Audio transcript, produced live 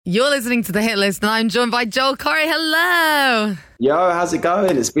You're listening to The Hit List, and I'm joined by Joel Corry. Hello. Yo, how's it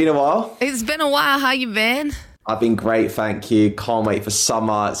going? It's been a while. It's been a while. How you been? I've been great, thank you. Can't wait for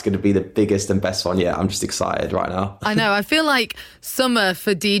summer. It's going to be the biggest and best one yet. I'm just excited right now. I know. I feel like summer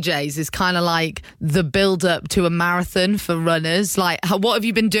for DJs is kind of like the build-up to a marathon for runners. Like, what have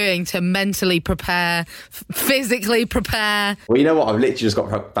you been doing to mentally prepare, physically prepare? Well, you know what? I've literally just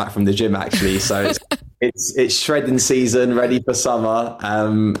got back from the gym, actually. So it's shredding season, ready for summer.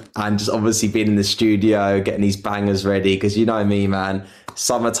 And just obviously being in the studio, getting these bangers ready. Because you know me, man.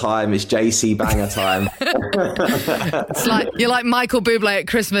 Summertime is JC banger time. It's like you're like Michael Bublé at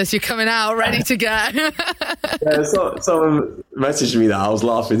Christmas. You're coming out ready to go. Yeah, someone messaged me that. I was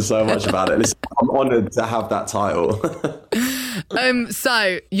laughing so much about it. Listen, I'm honoured to have that title.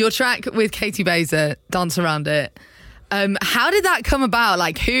 So your track with Katie Baser, Dance Around It. How did that come about?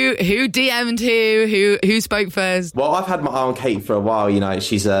 Like who DM'd who spoke first? Well, I've had my eye on Kate for a while. You know,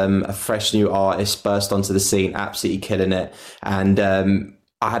 she's a fresh new artist, burst onto the scene, absolutely killing it. And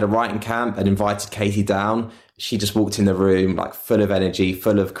I had a writing camp and invited Katie down. She just walked in the room like full of energy,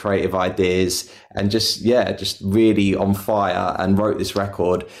 full of creative ideas, and just really on fire, and wrote this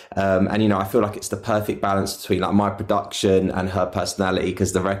record. And you know, I feel like it's the perfect balance between like my production and her personality,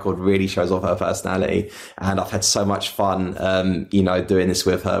 because the record really shows off her personality. And I've had so much fun, you know, doing this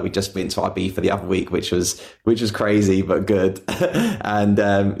with her. We just went to IB for the other week, which was crazy but good. And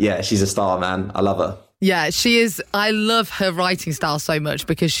yeah, she's a star, man. I love her. Yeah, she is. I love her writing style so much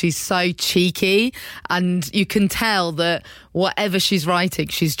because she's so cheeky, and you can tell that whatever she's writing,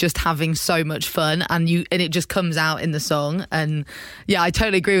 she's just having so much fun, and it just comes out in the song. And yeah, I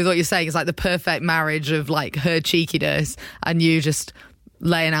totally agree with what you're saying. It's like the perfect marriage of like her cheekiness and you just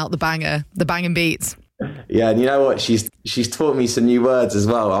laying out the banging beats. Yeah, and you know what? She's taught me some new words as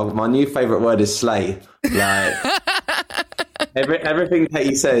well. My new favourite word is slay. Like everything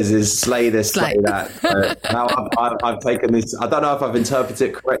Katie says is slay this, slay that. So now I've taken this. I don't know if I've interpreted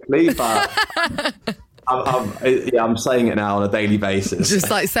it correctly, but I'm saying it now on a daily basis. Just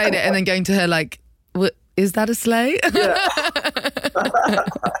like saying it and then going to her like, "What is that a slay?" Yeah.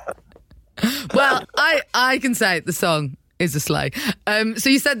 Well, I can say the song is a slay. So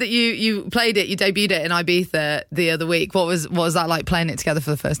you said that you played it, you debuted it in Ibiza the other week. What was that like, playing it together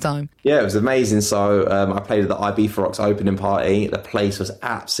for the first time? Yeah, it was amazing. So I played at the Ibiza Rocks opening party. The place was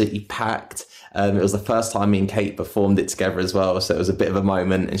absolutely packed. It was the first time me and Kate performed it together as well. So it was a bit of a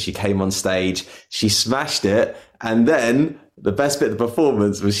moment, and she came on stage, she smashed it, and then the best bit of the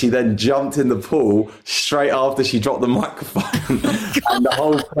performance was she then jumped in the pool straight after she dropped the microphone. And the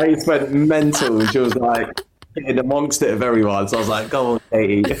whole place went mental. She was like getting amongst it of everyone. So I was like, go on,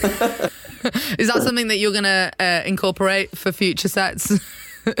 Katie. Is that something that you're going to incorporate for future sets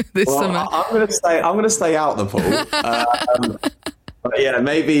this summer? I'm going to stay out the pool. But yeah,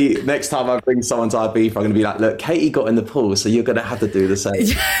 maybe next time I bring someone to Ibiza, I'm going to be like, look, Katie got in the pool, so you're going to have to do the same.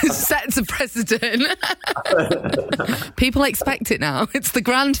 Sets a precedent. People expect it now. It's the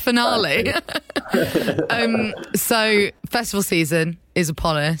grand finale. So festival season is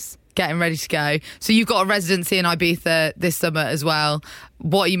upon us. Getting ready to go. So you've got a residency in Ibiza this summer as well.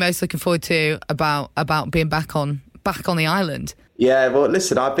 What are you most looking forward to about being back on the island? Yeah, well,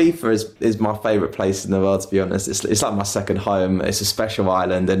 listen, Ibiza is my favourite place in the world, to be honest. It's like my second home. It's a special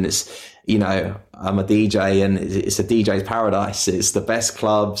island, and it's, you know, I'm a DJ, and it's a DJ's paradise. It's the best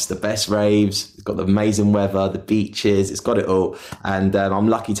clubs, the best raves. It's got the amazing weather, the beaches. It's got it all. And I'm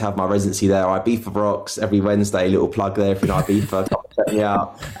lucky to have my residency there. Ibiza Rocks every Wednesday. Little plug there if you're in Ibiza. Check me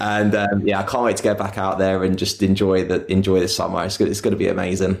out. And yeah, I can't wait to get back out there and just enjoy this summer. It's going to be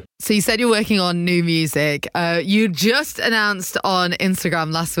amazing. So you said you're working on new music. You just announced on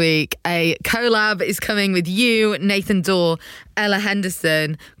Instagram last week a collab is coming with you, Nathan Dorr, Ella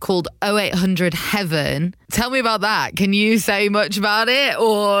Henderson, called 0800 Heaven. Tell me about that. Can you say much about it,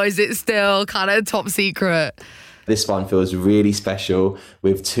 or is it still kind of top secret? This one feels really special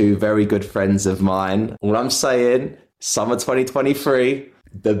with two very good friends of mine. All I'm saying, summer 2023,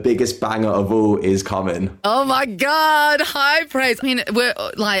 the biggest banger of all is coming. Oh my God, high praise. I mean,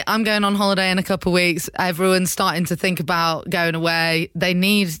 I'm going on holiday in a couple of weeks. Everyone's starting to think about going away. They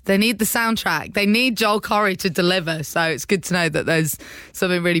need the soundtrack. They need Joel Corry to deliver. So it's good to know that there's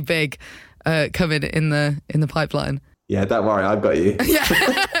something really big coming in the pipeline. Yeah, don't worry, I've got you.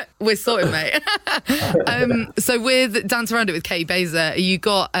 Yeah, we're sorted, mate. So with Dance Around It with Katie Baser, you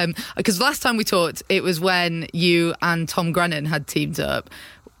got, because last time we talked, it was when you and Tom Grennan had teamed up.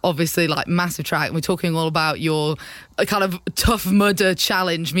 Obviously, like, massive track. We're talking all about your kind of Tough Mudder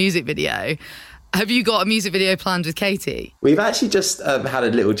challenge music video. Have you got a music video planned with Katie? We've actually just had a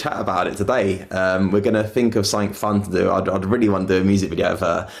little chat about it today. We're going to think of something fun to do. I'd really want to do a music video of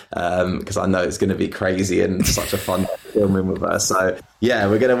her because I know it's going to be crazy and such a fun filming with her. So yeah,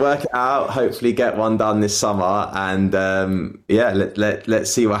 we're going to work it out, hopefully get one done this summer, and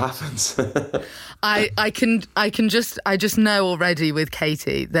let's see what happens. I just know already with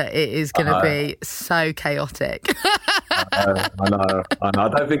Katie that it is going to be so chaotic. I know. I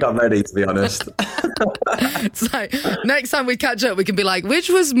don't think I'm ready, to be honest. So next time we catch up, we can be like, which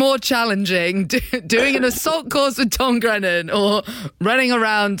was more challenging, doing an assault course with Tom Grennan or running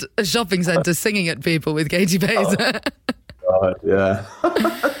around a shopping centre singing at people with Katie Bays? God, yeah.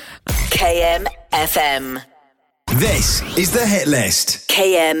 KM FM. This is the hit list.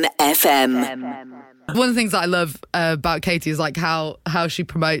 KM FM. One of the things that I love about Katie is like how she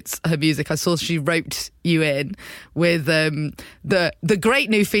promotes her music. I saw she roped you in with the great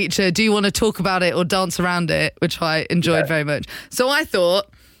new feature, Do You Want to Talk About It or Dance Around It, which I enjoyed very much. So I thought,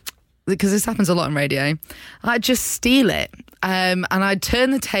 because this happens a lot on radio, I'd just steal it and I'd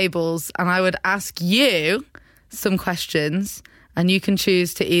turn the tables and I would ask you some questions and you can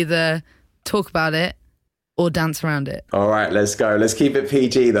choose to either talk about it or dance around it. All right, let's go. Let's keep it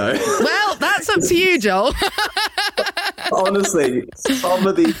PG though. Well, that's up to you, Joel. Honestly, some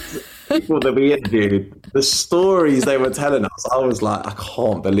of these people that we interviewed, the stories they were telling us, I was like, I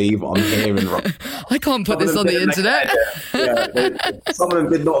can't believe what I'm hearing right now. I can't put this on the internet. Some of them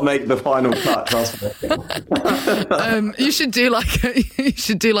did not make the final cut, trust me. You should do like a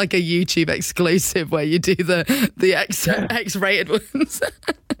YouTube exclusive where you do the X-rated ones.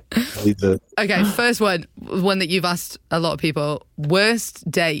 Okay, first one that you've asked a lot of people. Worst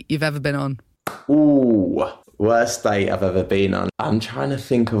date you've ever been on? Ooh, worst date I've ever been on. I'm trying to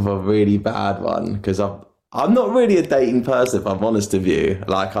think of a really bad one because I'm not really a dating person, if I'm honest with you.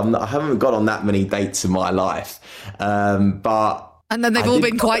 Like I haven't got on that many dates in my life, but and then they've all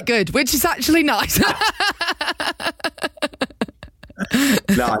been quite good, which is actually nice.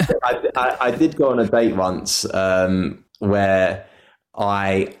 No, I did go on a date once where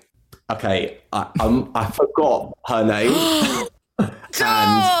I forgot her name. And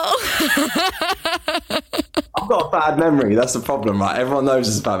I've got a bad memory. That's the problem, right? Everyone knows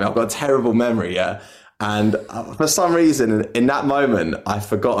this about me. I've got a terrible memory, yeah. And for some reason, in that moment, I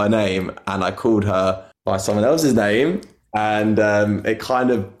forgot her name and I called her by someone else's name, and it kind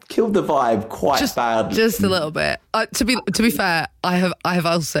of killed the vibe quite badly. Just a little bit. To be fair, I have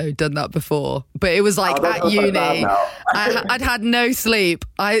also done that before, but it was like at uni. I'd had no sleep.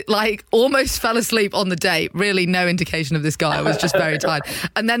 I like almost fell asleep on the date. Really, no indication of this guy. I was just very tired.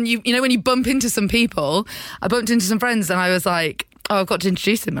 And then you know when you bump into some people, I bumped into some friends, and I was like, oh, I've got to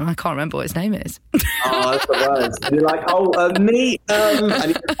introduce him, and I can't remember what his name is. Oh, that's the worst. And you're like, me. And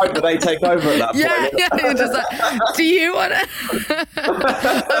you hope that they take over at that point. Yeah, you're just like, do you want to?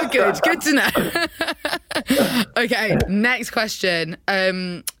 Oh, good to know. Okay, next question.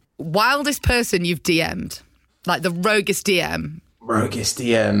 Wildest person you've DM'd? Like the roguest DM? Roguest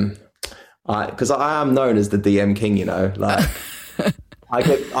DM. Because I am known as the DM king, you know. Like, I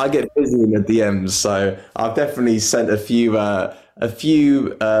get busy in the DMs, so I've definitely sent a few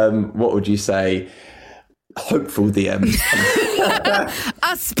what would you say, hopeful DMs.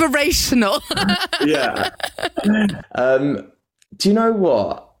 Aspirational. Yeah. Do you know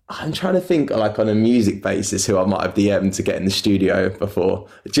what? I'm trying to think, like, on a music basis, who I might have DM'd to get in the studio before.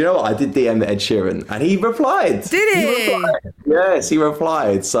 Do you know what? I did DM Ed Sheeran, and he replied. Did he? Yes, he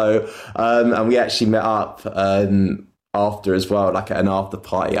replied. So, and we actually met up after as well, like at an after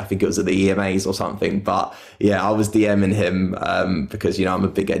party. I think it was at the EMAs or something. But yeah, I was DMing him because, you know, I'm a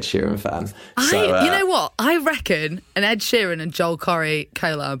big Ed Sheeran fan. So, you know what? I reckon an Ed Sheeran and Joel Corry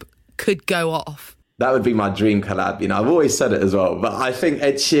collab could go off. That would be my dream collab, you know. I've always said it as well. But I think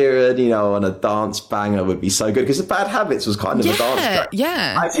Ed Sheeran, you know, on a dance banger would be so good. Because Bad Habits was kind of a dance track.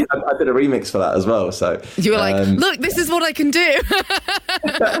 Yeah. Actually, I did a remix for that as well. So you were like, look, this is what I can do.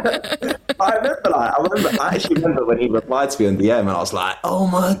 I actually remember when he replied to me on DM, and I was like, oh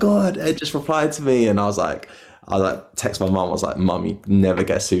my God, Ed just replied to me. And I was like, text my mum. I was like, Mum, you never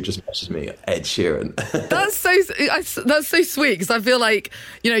guess who just messaged me, Ed Sheeran. That's so sweet, because I feel like,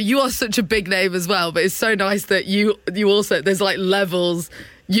 you know, you are such a big name as well, but it's so nice that you also, there's like levels.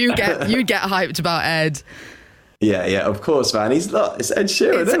 You get hyped about Ed. Yeah, of course, man. It's Ed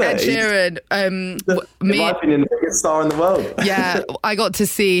Sheeran, isn't it? Ed Sheeran. In my opinion, the biggest star in the world. Yeah, I got to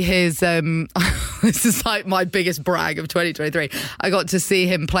see his... this is like my biggest brag of 2023. I got to see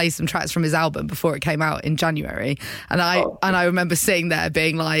him play some tracks from his album before it came out in January. And I remember sitting there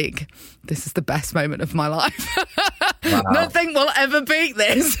being like, this is the best moment of my life. Wow. Nothing will ever beat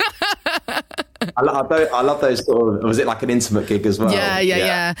this. I love those sort of. Was it like an intimate gig as well?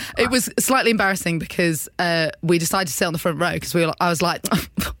 Yeah. It was slightly embarrassing because we decided to sit on the front row because I was like,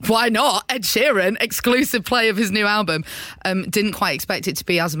 why not? Ed Sheeran, exclusive play of his new album. Didn't quite expect it to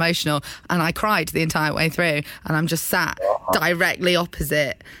be as emotional, and I cried the entire way through. And I'm just sat directly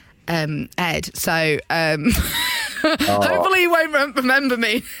opposite Ed. So hopefully he won't remember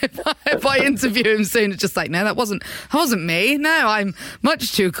me if I interview him soon. It's just like, no, that wasn't me. No, I'm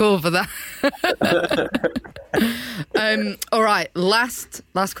much too cool for that. All right, last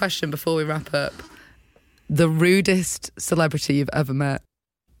question before we wrap up. The rudest celebrity you've ever met?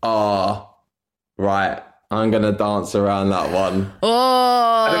 Oh, right. I'm going to dance around that one.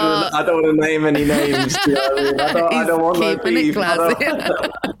 Oh! I don't want to name any names. You know what I mean? I don't want no beef.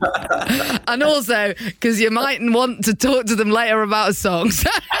 And also, because you might want to talk to them later about a song.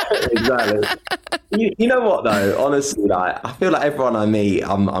 Exactly. You know what, though? Honestly, like, I feel like everyone I meet,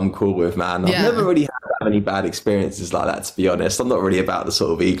 I'm cool with, man. I've never really had that many bad experiences like that, to be honest. I'm not really about the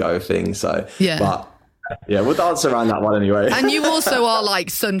sort of ego thing, so... Yeah. But, yeah, we'll dance around that one anyway. And you also are like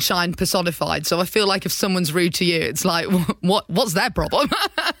sunshine personified, so I feel like if someone's rude to you, it's like, what's their problem?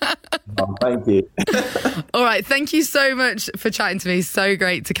 Oh, thank you. All right, thank you so much for chatting to me. So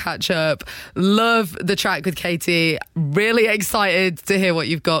great to catch up. Love the track with Katie. Really excited to hear what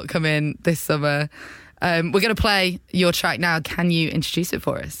you've got coming this summer. We're going to play your track now. Can you introduce it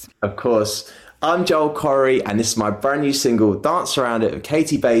for us? Of course. I'm Joel Corry, and this is my brand new single, Dance Around It, with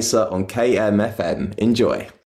Katie Baser on KMFM. Enjoy.